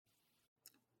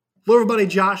Hello, everybody.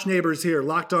 Josh Neighbors here,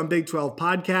 Locked On Big 12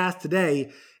 podcast.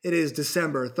 Today, it is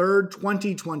December 3rd,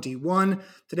 2021.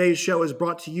 Today's show is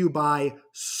brought to you by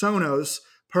Sonos.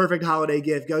 Perfect holiday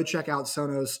gift. Go check out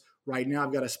Sonos right now.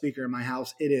 I've got a speaker in my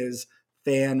house. It is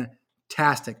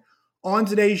fantastic. On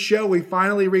today's show, we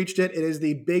finally reached it. It is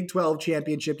the Big 12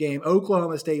 championship game,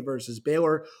 Oklahoma State versus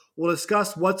Baylor. We'll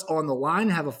discuss what's on the line,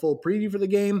 have a full preview for the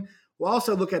game. We'll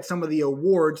also look at some of the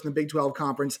awards in the Big 12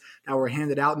 conference that were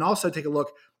handed out, and also take a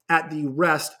look at the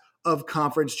rest of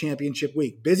conference championship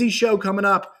week. Busy show coming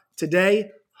up today.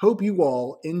 Hope you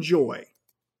all enjoy.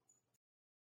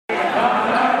 You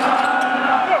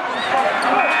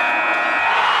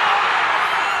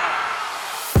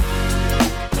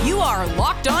are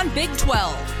Locked On Big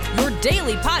 12, your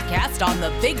daily podcast on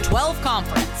the Big 12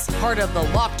 Conference, part of the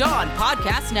Locked On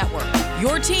Podcast Network,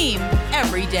 your team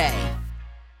every day.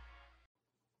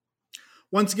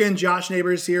 Once again, Josh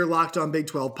Neighbors here, Locked On Big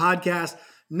 12 podcast.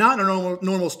 Not in a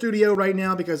normal studio right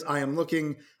now because I am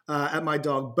looking at my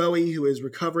dog Bowie, who is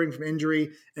recovering from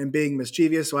injury and being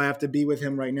mischievous. So I have to be with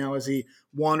him right now as he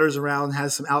wanders around,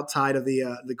 has some outside of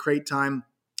the crate time.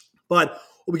 But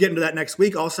we'll be getting to that next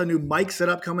week. Also, new mic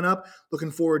setup coming up.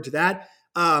 Looking forward to that.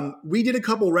 We did a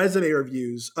couple resume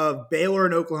reviews of Baylor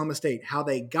and Oklahoma State, how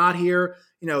they got here,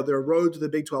 their road to the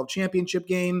Big 12 championship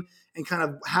game, and kind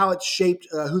of how it shaped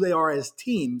who they are as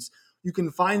teams. You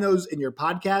can find those in your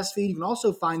podcast feed. You can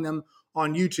also find them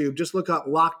on YouTube. Just look up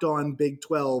Locked On Big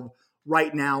 12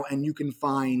 right now, and you can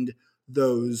find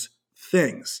those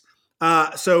things.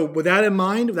 So with that in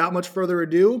mind, without much further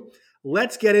ado,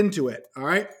 let's get into it, all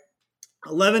right?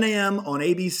 11 a.m. on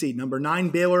ABC, number 9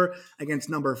 Baylor against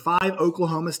number 5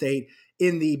 Oklahoma State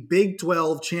in the Big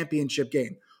 12 championship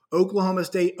game. Oklahoma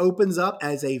State opens up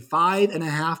as a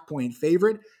 5.5-point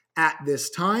favorite at this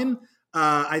time.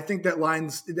 I think that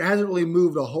it hasn't really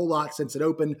moved a whole lot since it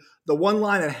opened. The one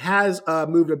line that has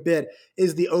moved a bit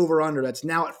is the over-under. That's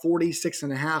now at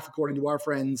 46.5, according to our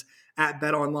friends at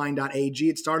betonline.ag.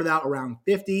 It started out around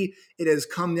 50. It has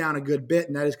come down a good bit,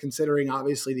 and that is considering,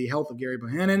 obviously, the health of Gary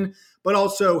Bohannon, but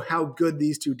also how good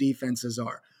these two defenses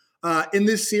are. In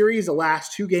this series, the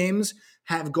last two games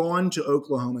have gone to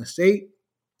Oklahoma State.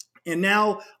 And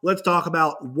now let's talk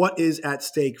about what is at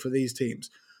stake for these teams.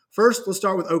 First, let's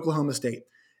start with Oklahoma State.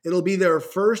 It'll be their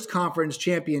first conference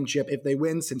championship if they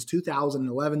win since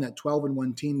 2011, that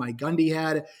 12-1 team Mike Gundy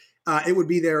had. It would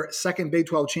be their second Big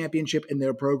 12 championship in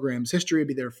their program's history. It would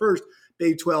be their first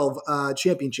Big 12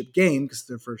 championship game, because it's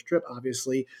their first trip,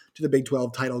 obviously, to the Big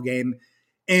 12 title game.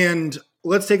 And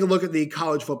let's take a look at the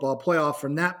college football playoff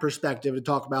from that perspective to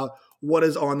talk about what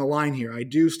is on the line here. I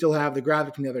do still have the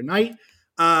graphic from the other night.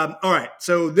 All right,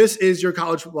 so this is your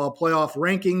college football playoff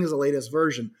rankings, the latest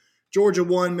version. Georgia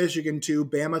 1, Michigan 2,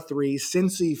 Bama 3,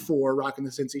 Cincy 4, rocking the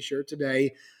Cincy shirt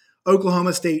today,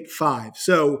 Oklahoma State 5.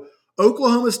 So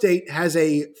Oklahoma State has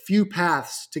a few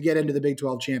paths to get into the Big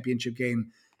 12 championship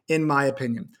game, in my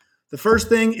opinion. The first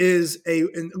thing is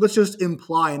let's just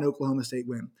imply an Oklahoma State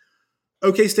win.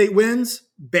 OK State wins,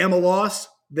 Bama loss,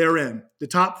 they're in. The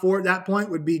top four at that point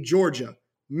would be Georgia,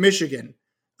 Michigan,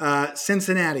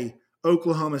 Cincinnati,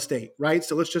 Oklahoma State, right?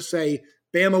 So let's just say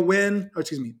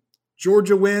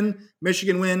Georgia win,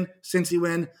 Michigan win, Cincy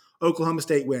win, Oklahoma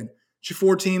State win. It's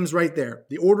 4 teams right there.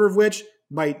 The order of which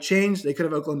might change. They could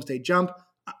have Oklahoma State jump.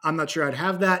 I'm not sure I'd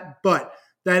have that, but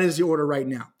that is the order right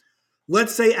now.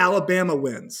 Let's say Alabama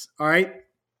wins, all right?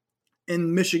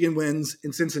 And Michigan wins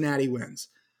and Cincinnati wins.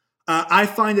 I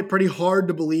find it pretty hard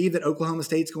to believe that Oklahoma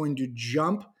State's going to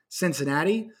jump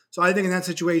Cincinnati. So I think in that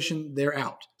situation, they're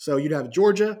out. So you'd have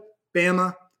Georgia,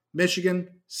 Bama, Michigan,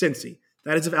 Cincy.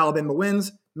 That is if Alabama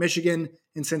wins. Michigan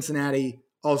and Cincinnati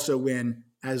also win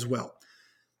as well.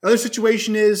 The other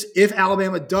situation is if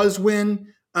Alabama does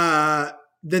win,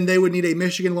 then they would need a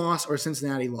Michigan loss or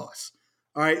Cincinnati loss.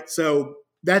 All right, so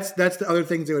that's the other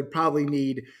things they would probably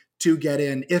need to get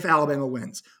in if Alabama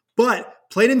wins. But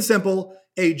plain and simple,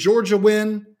 a Georgia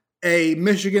win, a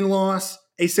Michigan loss,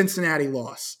 a Cincinnati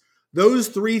loss. Those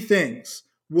 3 things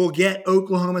will get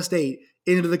Oklahoma State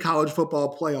into the college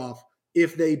football playoff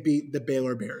if they beat the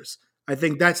Baylor Bears. I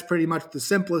think that's pretty much the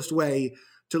simplest way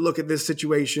to look at this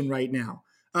situation right now.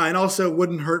 And also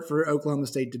wouldn't hurt for Oklahoma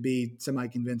State to be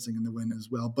semi-convincing in the win as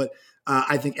well. But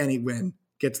I think any win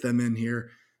gets them in here.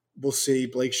 We'll see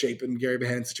Blake Shapen, Gary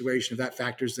Bohannon situation, if that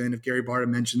factors in. If Gary Barta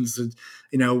mentions that,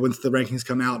 once the rankings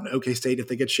come out and OK State, if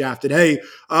they get shafted, hey,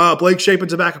 Blake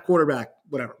Shapen's a backup quarterback,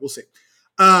 whatever, we'll see.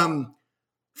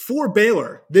 For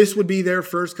Baylor, this would be their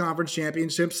first conference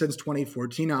championship since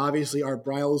 2014. Now, obviously, Art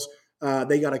Briles,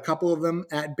 they got a couple of them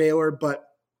at Baylor, but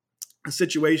a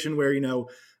situation where,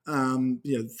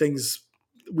 things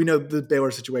we know the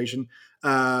Baylor situation.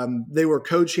 They were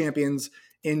co-champions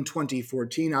in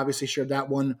 2014, obviously shared that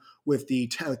one with the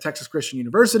Texas Christian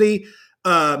University.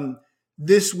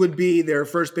 This would be their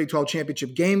first Big 12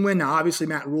 championship game win. Now, obviously,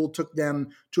 Matt Rule took them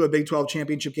to a Big 12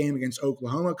 championship game against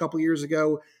Oklahoma a couple years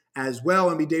ago as well.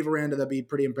 And be Dave Aranda, that'd be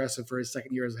pretty impressive for his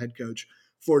second year as a head coach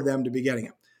for them to be getting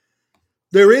it.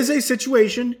 There is a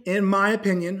situation, in my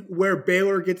opinion, where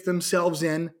Baylor gets themselves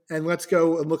in, and let's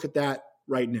go and look at that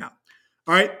right now.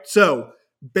 All right, so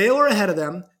Baylor ahead of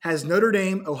them has Notre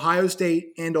Dame, Ohio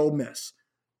State, and Ole Miss.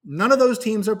 None of those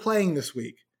teams are playing this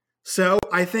week. So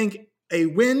I think a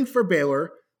win for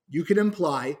Baylor, you could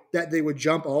imply that they would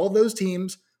jump all of those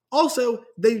teams. Also,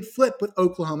 they'd flip with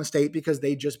Oklahoma State because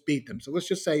they just beat them. So let's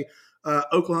just say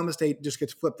Oklahoma State just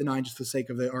gets flipped to 9 just for the sake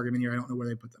of the argument here. I don't know where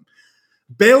they put them.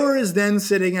 Baylor is then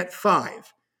sitting at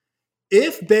 5.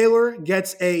 If Baylor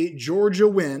gets a Georgia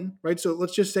win, right? So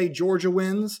let's just say Georgia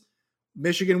wins,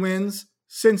 Michigan wins,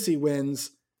 Cincy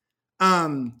wins,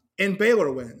 and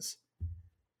Baylor wins.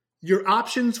 Your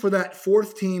options for that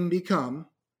fourth team become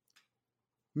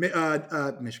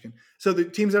Michigan. So the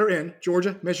teams that are in,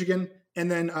 Georgia, Michigan, and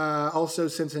then also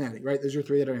Cincinnati, right? Those are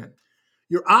 3 that are in.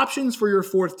 Your options for your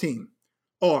fourth team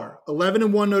are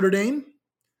 11-1 Notre Dame,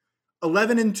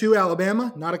 11-2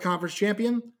 Alabama, not a conference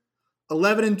champion,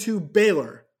 11-2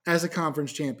 Baylor as a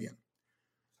conference champion.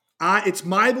 It's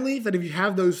my belief that if you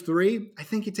have those 3, I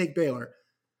think you take Baylor.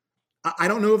 I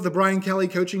don't know if the Brian Kelly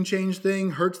coaching change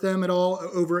thing hurts them at all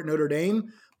over at Notre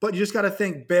Dame, but you just got to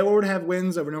think Baylor would have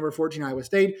wins over number 14 Iowa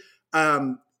State.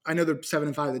 I know they're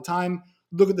 7-5 at the time.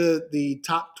 Look at the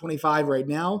top 25 right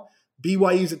now.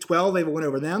 BYU's at 12. They have a win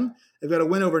over them. They've got a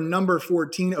win over number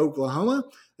 14 Oklahoma.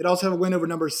 They'd also have a win over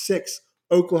number 6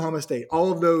 Oklahoma State.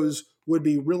 All of those would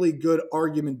be really good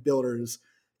argument builders.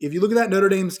 If you look at that Notre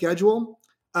Dame schedule,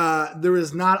 there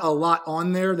is not a lot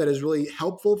on there that is really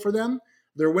helpful for them.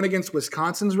 Their win against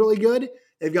Wisconsin is really good.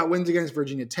 They've got wins against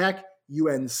Virginia Tech,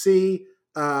 UNC,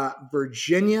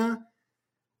 Virginia.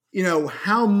 You know,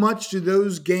 how much do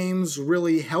those games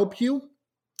really help you?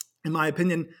 In my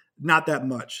opinion, not that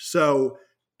much. So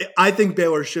I think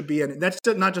Baylor should be in it. That's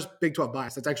not just Big 12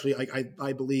 bias. That's actually,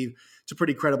 I believe, it's a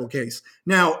pretty credible case.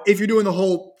 Now, if you're doing the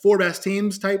whole 4 best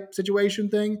teams type situation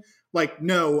thing, like,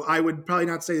 no, I would probably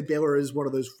not say that Baylor is one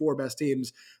of those 4 best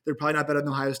teams. They're probably not better than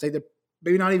Ohio State. They're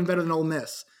maybe not even better than Ole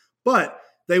Miss. But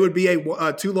they would be a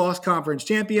 2-loss conference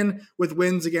champion with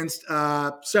wins against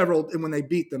several, and when they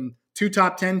beat them, 2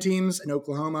 top 10 teams in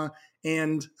Oklahoma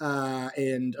and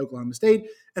Oklahoma State,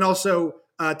 and also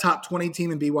top 20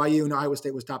 team in BYU, and Iowa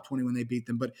State was top 20 when they beat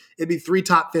them. But it'd be 3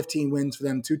 top 15 wins for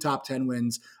them, 2 top 10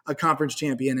 wins, a conference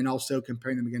champion, and also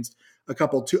comparing them against a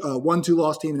couple, 1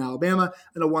 2-loss team in Alabama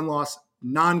and a 1-loss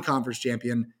non-conference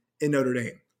champion in Notre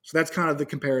Dame. So that's kind of the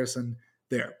comparison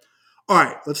there. All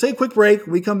right, let's take a quick break.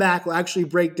 When we come back, we'll actually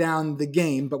break down the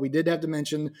game, but we did have to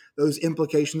mention those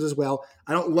implications as well.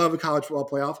 I don't love a college football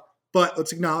playoff, but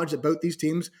let's acknowledge that both these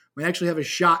teams might actually have a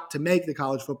shot to make the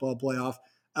college football playoff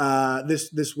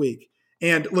this week.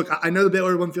 And look, I know the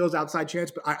Baylor one feels outside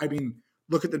chance, but I mean,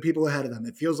 look at the people ahead of them.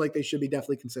 It feels like they should be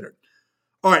definitely considered.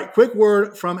 All right, quick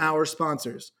word from our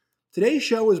sponsors. Today's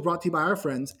show is brought to you by our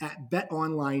friends at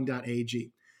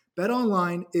betonline.ag.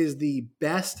 BetOnline is the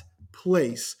best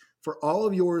place for all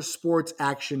of your sports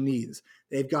action needs.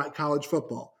 They've got college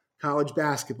football, college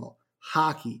basketball,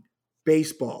 hockey,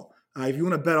 baseball. If you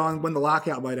want to bet on when the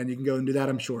lockout might end, you can go and do that,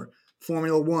 I'm sure.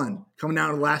 Formula One, coming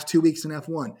down to the last 2 weeks in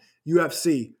F1.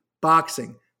 UFC,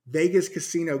 boxing, Vegas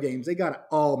casino games. They got it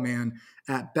all, man,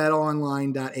 at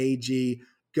betonline.ag.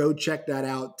 Go check that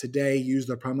out today. Use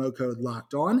the promo code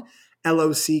LOCKEDON,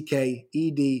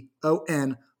 LOCKEDON,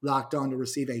 Locked On, to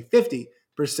receive a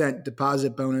 50%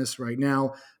 deposit bonus right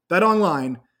now. Bet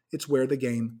Online, it's where the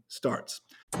game starts.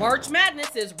 March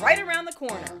Madness is right around the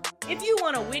corner. If you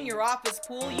want to win your office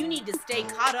pool, you need to stay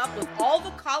caught up with all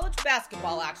the college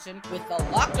basketball action with the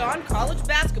Locked On College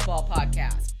Basketball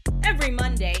Podcast. Every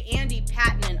Monday, Andy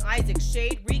Patton and Isaac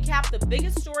Shade recap the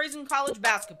biggest stories in college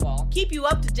basketball, keep you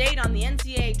up to date on the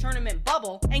NCAA tournament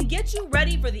bubble, and get you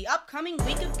ready for the upcoming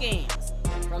week of games.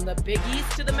 From the Big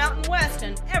East to the Mountain West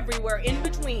and everywhere in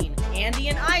between, Andy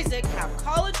and Isaac have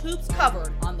college hoops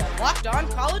covered on the Locked On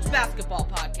College Basketball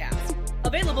Podcast.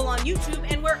 Available on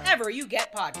YouTube and wherever you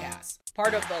get podcasts.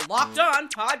 Part of the Locked On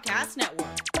Podcast Network.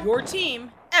 Your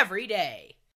team every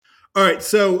day. All right,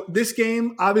 so this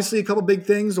game, obviously a couple big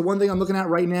things. The one thing I'm looking at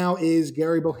right now is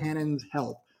Gary Bohannon's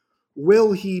health.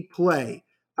 Will he play?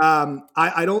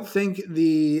 I don't think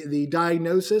the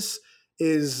diagnosis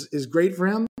is great for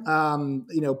him.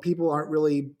 People aren't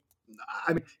really –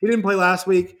 I mean, he didn't play last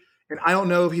week, and I don't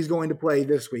know if he's going to play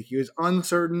this week. He was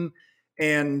uncertain,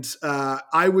 And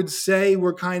I would say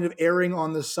we're kind of erring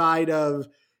on the side of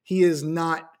he is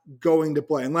not going to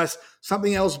play unless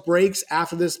something else breaks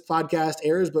after this podcast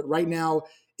airs. But right now,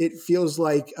 it feels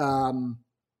like that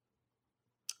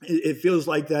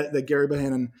Gary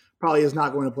Bohannon probably is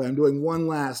not going to play. I'm doing one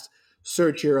last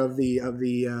search here of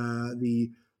the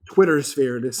Twitter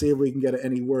sphere to see if we can get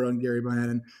any word on Gary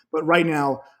Bohannon. But right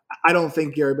now, I don't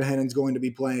think Gary Bohannon's going to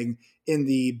be playing in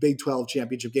the Big 12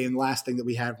 championship game. The last thing that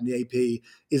we had from the AP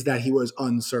is that he was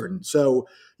uncertain. So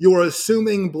you're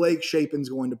assuming Blake Shapen's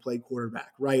going to play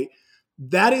quarterback, right?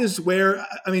 That is where,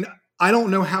 I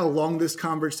don't know how long this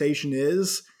conversation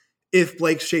is if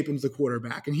Blake Shapen's the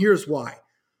quarterback. And here's why.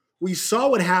 We saw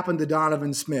what happened to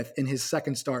Donovan Smith in his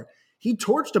second start. He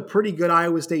torched a pretty good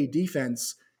Iowa State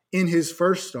defense in his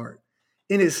first start.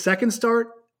 In his second start,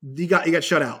 he got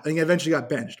shut out and he eventually got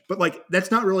benched. But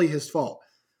that's not really his fault.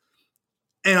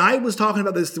 And I was talking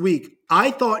about this week.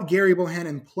 I thought Gary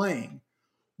Bohannon playing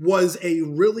was a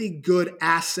really good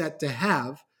asset to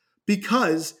have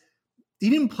because he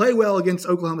didn't play well against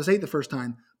Oklahoma State the first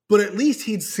time, but at least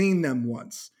he'd seen them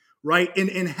once, right?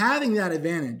 And having that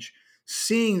advantage,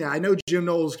 seeing that, I know Jim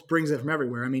Knowles brings it from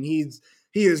everywhere.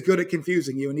 He is good at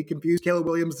confusing you, and he confused Caleb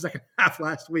Williams the second half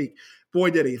last week. Boy,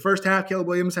 did he. First half, Caleb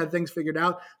Williams had things figured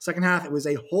out. Second half, it was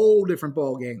a whole different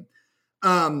ball game.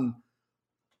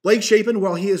 Blake Shapen,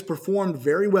 while he has performed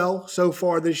very well so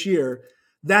far this year,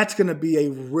 that's going to be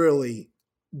a really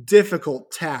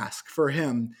difficult task for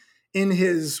him in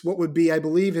his, what would be, I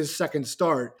believe, his second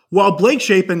start. While Blake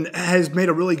Shapen has made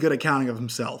a really good accounting of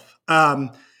himself,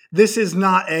 this is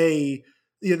not a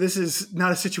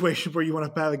situation where you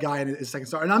want to have a guy in his second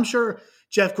start. And I'm sure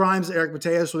Jeff Grimes, Eric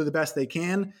Mateos will do the best they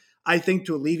can. I think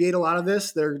to alleviate a lot of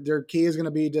this, their key is going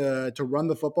to be to run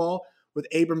the football with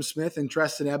Abram Smith and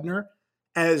Treston Ebner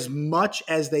as much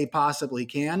as they possibly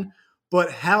can.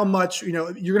 But how much,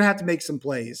 you're going to have to make some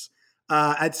plays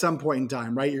at some point in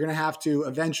time, right? You're going to have to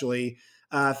eventually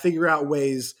figure out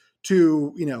ways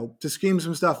to scheme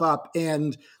some stuff up.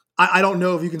 And I don't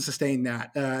know if you can sustain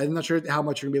that. I'm not sure how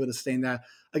much you're going to be able to sustain that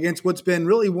against what's been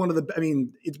really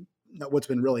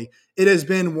it has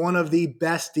been one of the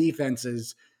best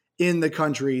defenses in the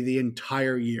country the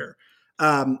entire year.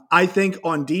 I think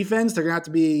on defense, they're going to have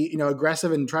to be,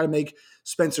 aggressive and try to make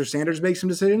Spencer Sanders make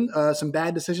some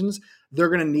bad decisions. They're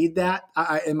going to need that,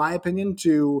 in my opinion,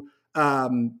 to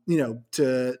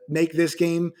make this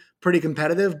game pretty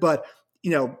competitive. But,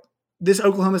 this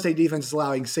Oklahoma State defense is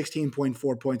allowing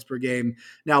 16.4 points per game.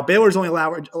 Now, Baylor's only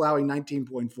allowing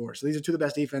 19.4. So these are two of the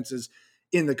best defenses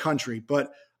in the country.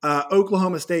 But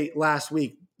Oklahoma State last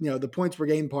week, the points per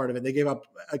game part of it, they gave up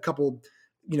a couple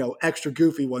extra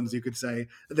goofy ones, you could say,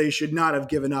 that they should not have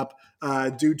given up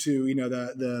due to,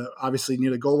 the obviously near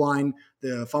the goal line,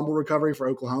 the fumble recovery for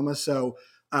Oklahoma. So,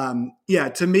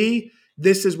 to me,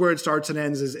 this is where it starts and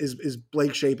ends is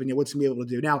Blake Shapen. What's he be able to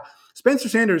do? Now, Spencer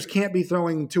Sanders can't be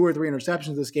throwing 2 or 3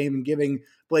 interceptions this game and giving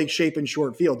Blake Shapen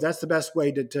short fields. That's the best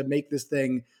way to make this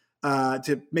thing,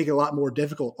 to make it a lot more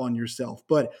difficult on yourself.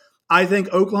 But I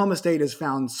think Oklahoma State has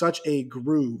found such a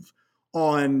groove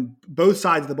on both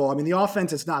sides of the ball. The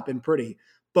offense has not been pretty,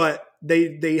 but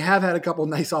they have had a couple of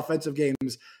nice offensive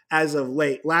games as of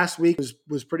late. Last week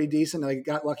was pretty decent. I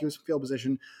got lucky with some field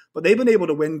position, but they've been able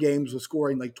to win games with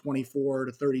scoring like 24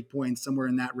 to 30 points, somewhere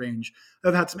in that range.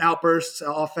 They've had some outbursts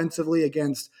offensively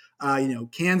against,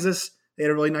 Kansas. They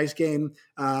had a really nice game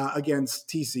against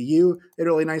TCU. They had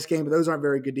a really nice game, but those aren't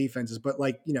very good defenses. But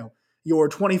you're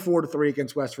 24-3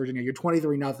 against West Virginia. You're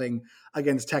 23-0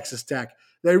 against Texas Tech.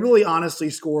 They really honestly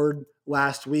scored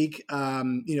last week,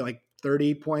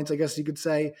 30 points, I guess you could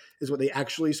say, is what they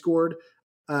actually scored.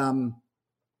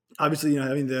 Obviously,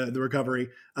 having the recovery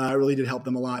really did help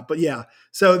them a lot. But yeah,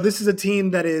 so this is a team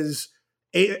that is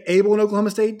able in Oklahoma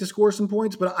State to score some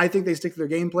points, but I think they stick to their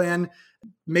game plan,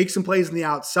 make some plays on the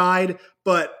outside.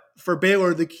 But for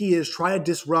Baylor, the key is try to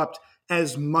disrupt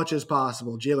as much as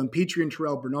possible. Jalen Petrie and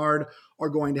Terrell Bernard are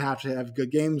going to have good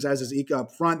games, as is Ika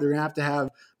up front. They're going to have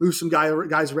move some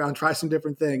guys around, try some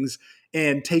different things,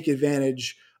 and take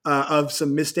advantage of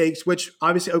some mistakes, which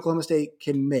obviously Oklahoma State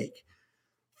can make.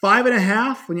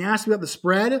 5.5, when you ask me about the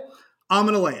spread, I'm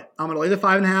going to lay it. I'm going to lay the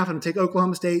 5.5 and take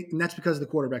Oklahoma State, and that's because of the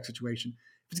quarterback situation.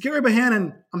 If it's Gary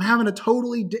Bohannon, I'm having it's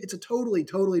a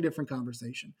totally different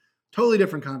conversation. Totally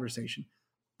different conversation,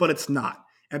 but it's not.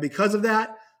 And because of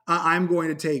that, I'm going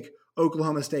to take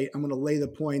Oklahoma State. I'm going to lay the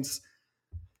points.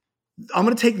 I'm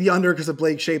going to take the under because of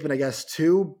Blake Shapen, I guess,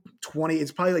 too. 20.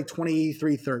 It's probably like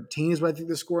 23-13 is what I think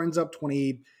the score ends up.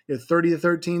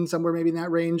 30-13, somewhere maybe in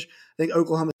that range. I think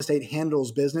Oklahoma State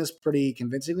handles business pretty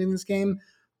convincingly in this game.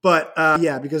 But,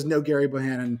 because no Gary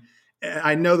Bohannon.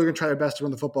 I know they're going to try their best to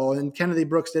run the football. And Kennedy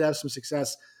Brooks did have some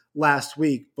success last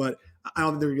week, but I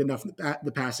don't think they're good enough in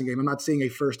the passing game. I'm not seeing a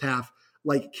first half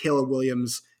like Caleb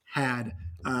Williams had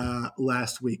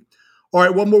last week. All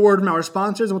right, one more word from our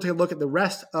sponsors, and we'll take a look at the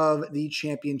rest of the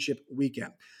championship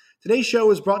weekend. Today's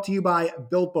show is brought to you by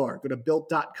Built Bar. Go to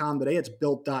Built.com today. It's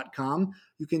Built.com.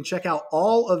 You can check out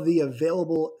all of the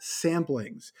available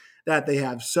samplings that they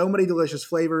have. So many delicious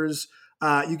flavors.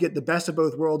 You get the best of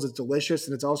both worlds. It's delicious,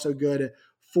 and it's also good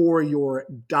for your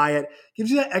diet.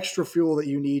 Gives you that extra fuel that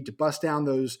you need to bust down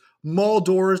those mall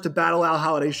doors to battle out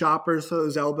holiday shoppers, for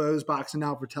those elbows, boxing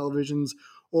out for televisions,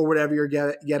 or whatever you're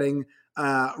getting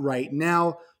right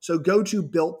now. So go to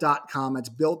Built.com. It's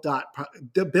Built.com.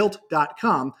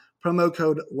 Promo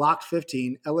code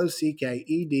LOCKED15,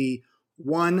 LOCKED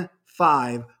 15,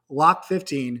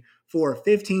 LOCKED15 for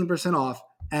 15% off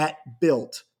at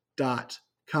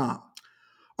Built.com.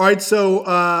 All right, so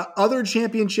other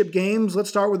championship games. Let's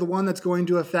start with the one that's going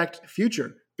to affect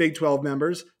future Big 12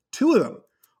 members. Two of them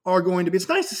are going to be, it's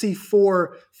nice to see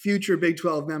 4 future Big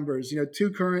 12 members,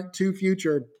 2 current, 2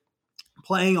 future,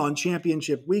 playing on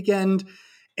championship weekend.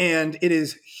 And it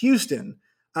is Houston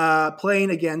playing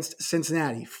against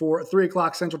Cincinnati for 3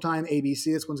 o'clock Central Time, ABC.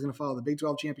 This one's going to follow the Big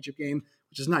 12 championship game,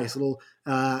 which is nice. A little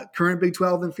current Big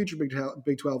 12 and future Big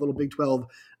 12, little Big 12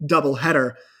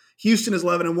 doubleheader. Houston is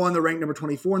 11-1. They're ranked number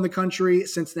 24 in the country.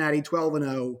 Cincinnati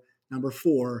 12-0, number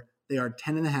 4. They are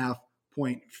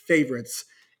 10.5-point favorites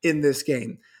in this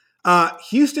game.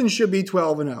 Houston should be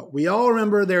 12-0. We all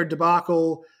remember their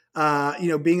debacle,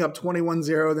 being up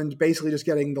 21-0, then basically just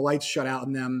getting the lights shut out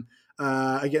on them.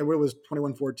 Again, it was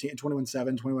 21-14,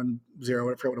 21-7, 21-0,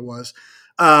 I forget what it was.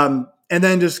 And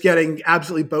then just getting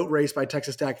absolutely boat raced by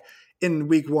Texas Tech in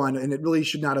week 1, and it really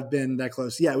should not have been that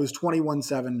close. Yeah, it was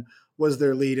 21-7 was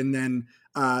their lead, and then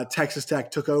Texas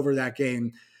Tech took over that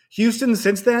game. Houston,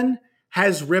 since then,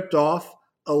 has ripped off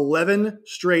 11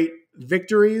 straight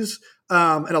victories,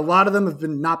 and a lot of them have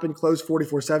not been close,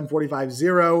 44-7,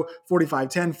 45-0,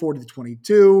 45-10,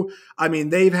 40-22. I mean,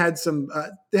 they've had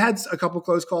they had a couple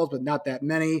close calls, but not that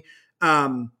many.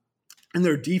 And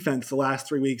their defense the last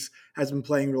 3 weeks has been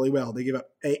playing really well. They give up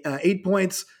 8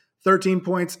 points, 13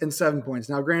 points, and 7 points.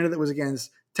 Now, granted, it was against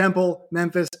Temple,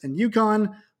 Memphis, and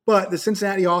UConn, but the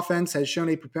Cincinnati offense has shown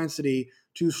a propensity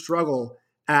to struggle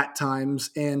at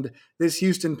times. And this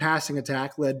Houston passing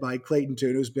attack, led by Clayton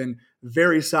Tune, who's been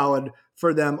very solid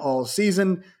for them all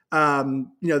season.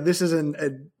 This is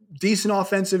a decent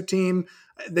offensive team.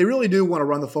 They really do want to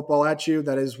run the football at you.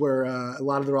 That is where a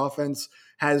lot of their offense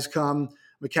has come.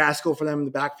 McCaskill for them in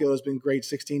the backfield has been great,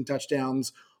 16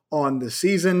 touchdowns on the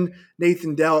season.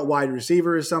 Nathan Dell at wide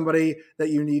receiver is somebody that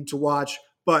you need to watch.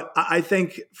 But I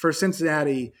think for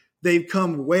Cincinnati, they've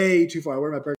come way too far. I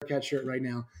wear my Bearcat shirt right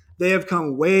now. They have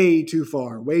come way too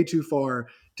far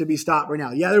to be stopped right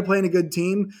now. Yeah, they're playing a good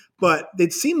team, but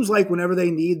it seems like whenever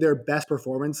they need their best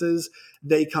performances,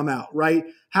 they come out, right?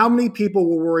 How many people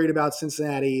were worried about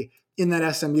Cincinnati in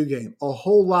that SMU game? A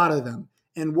whole lot of them.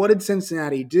 And what did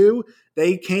Cincinnati do?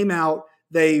 They came out,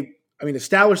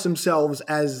 established themselves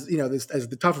as, as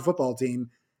the tougher football team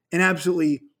and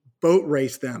absolutely boat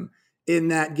raced them in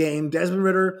that game. Desmond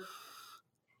Ridder,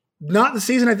 not the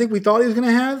season I think we thought he was going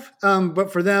to have,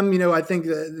 but for them, I think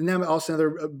them also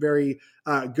another very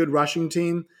good rushing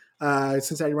team.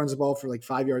 Cincinnati runs the ball for like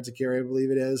 5 yards a carry, I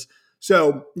believe it is.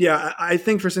 So, yeah, I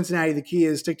think for Cincinnati, the key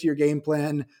is stick to your game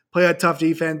plan, play a tough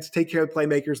defense, take care of the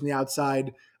playmakers on the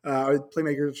outside,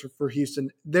 playmakers for Houston.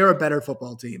 They're a better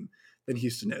football team than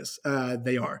Houston is.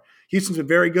 They are. Houston's been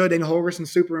very good. Dana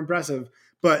Holgerson's super impressive,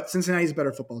 but Cincinnati's a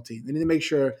better football team. They need to make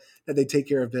sure that they take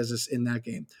care of business in that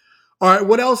game. All right,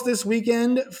 what else this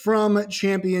weekend from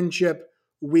championship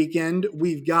weekend?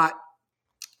 We've got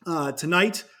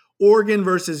tonight, Oregon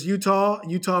versus Utah.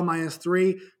 Utah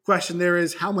 -3. Question there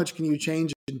is, how much can you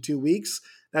change in 2 weeks?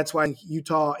 That's why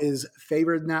Utah is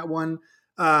favored in that one.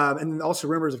 And also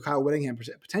rumors of Kyle Whittingham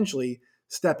potentially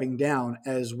stepping down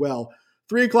as well.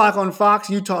 3 o'clock on Fox,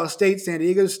 Utah State, San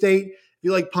Diego State. If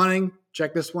you like punting,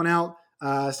 check this one out.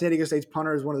 San Diego State's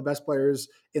punter is one of the best players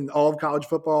in all of college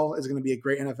football, is going to be a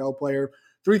great NFL player.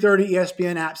 3:30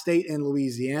 ESPN, App State in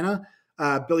Louisiana.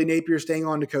 Billy Napier staying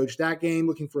on to coach that game,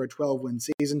 looking for a 12-win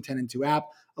season, 10-2 App,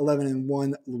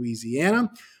 11-1 Louisiana.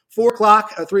 4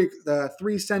 o'clock,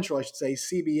 3 Central, I should say,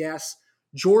 CBS,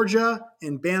 Georgia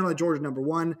and Bama. Georgia number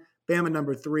 1, Bama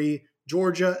number 3.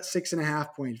 Georgia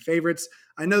 6.5-point favorites.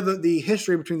 I know that the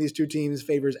history between these two teams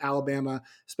favors Alabama,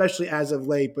 especially as of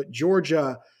late, but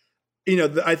Georgia,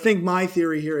 I think my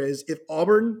theory here is if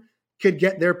Auburn could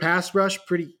get their pass rush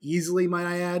pretty easily, might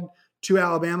I add, to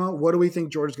Alabama. What do we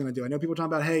think Georgia's going to do? I know people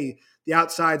talking about, hey, the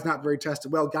outside's not very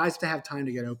tested. Well, guys have to have time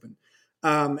to get open.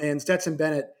 And Stetson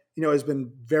Bennett, has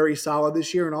been very solid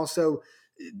this year. And also,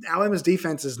 Alabama's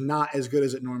defense is not as good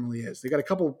as it normally is. They got a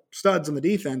couple studs on the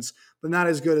defense, but not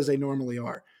as good as they normally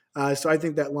are. So I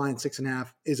think that line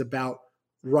 6.5 is about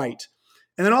right.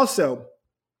 And then also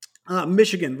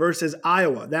Michigan versus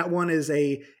Iowa. That one is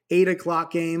a 8:00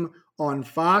 game on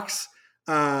Fox.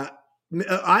 Iowa's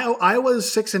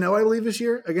 6-0, I believe, this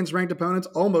year against ranked opponents.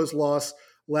 Almost lost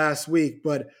last week,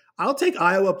 but I'll take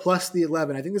Iowa plus the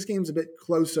 11. I think this game's a bit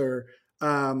closer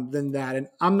than that. And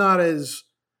I'm not as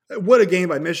 – what a game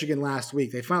by Michigan last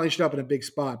week. They finally showed up in a big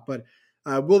spot, but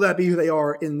will that be who they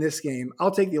are in this game?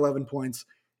 I'll take the 11 points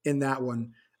in that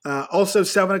one. Also,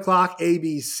 7:00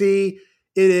 ABC.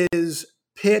 It is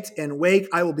Pitt and Wake.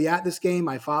 I will be at this game.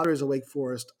 My father is a Wake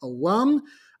Forest alum.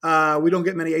 We don't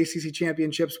get many ACC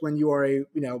championships when you are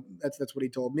that's what he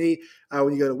told me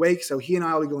when you go to Wake. So he and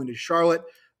I will be going to Charlotte.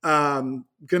 Going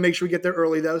to make sure we get there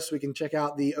early, though, so we can check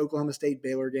out the Oklahoma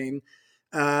State-Baylor game.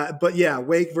 But yeah,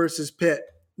 Wake versus Pitt.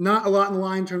 Not a lot in the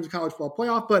line in terms of college football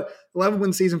playoff, but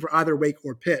 11-win season for either Wake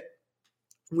or Pitt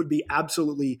would be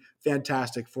absolutely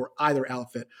fantastic for either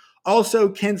outfit. Also,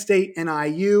 Kent State and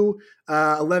IU,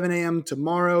 11 a.m.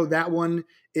 tomorrow. That one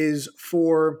is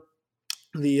for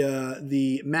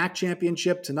the MAC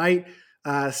championship tonight.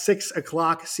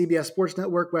 6:00 CBS Sports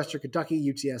Network, Western Kentucky,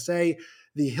 UTSA.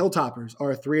 The Hilltoppers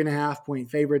are 3.5-point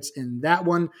favorites in that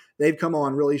one. They've come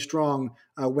on really strong,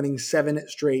 winning 7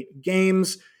 straight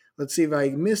games. Let's see if I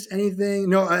missed anything.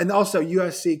 No, and also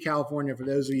USC, California, for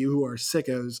those of you who are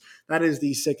sickos. That is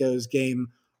the sickos game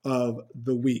of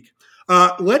the week.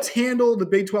 Let's handle the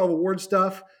Big 12 award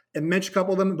stuff and mention a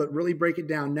couple of them, but really break it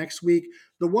down next week.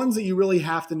 The ones that you really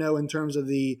have to know in terms of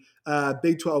the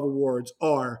Big 12 awards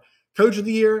are Coach of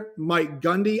the Year, Mike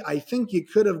Gundy. I think you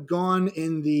could have gone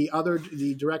in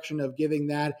the direction of giving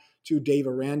that to Dave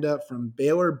Aranda from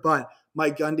Baylor, but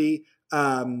Mike Gundy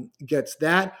gets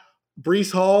that.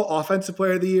 Breece Hall, Offensive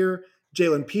Player of the Year.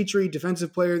 Jalen Petrie,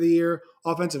 Defensive Player of the Year.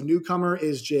 Offensive newcomer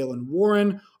is Jalen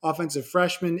Warren. Offensive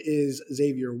freshman is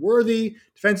Xavier Worthy.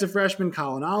 Defensive freshman,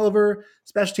 Colin Oliver.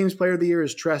 Special Teams Player of the Year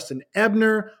is Treston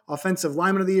Ebner. Offensive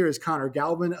Lineman of the Year is Connor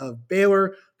Galvin of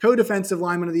Baylor. Co-Defensive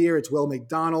Lineman of the Year, it's Will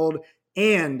McDonald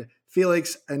and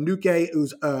Felix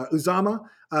Uzama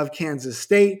of Kansas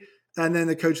State. And then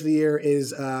the Coach of the Year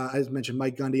is, as mentioned,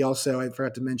 Mike Gundy. Also, I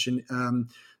forgot to mention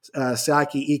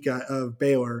Saki Ika of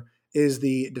Baylor is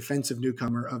the defensive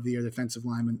newcomer of the year, defensive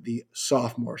lineman, the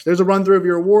sophomore. So there's a run through of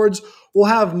your awards. We'll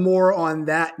have more on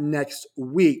that next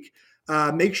week.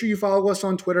 Make sure you follow us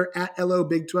on Twitter at LO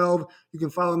Big 12. You can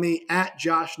follow me at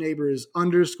Josh Neighbors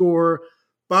 _.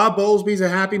 Bob Bowlesby's a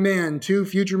happy man. 2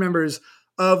 future members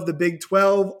of the Big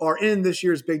 12 are in this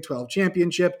year's Big 12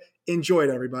 championship. Enjoy it,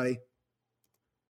 everybody.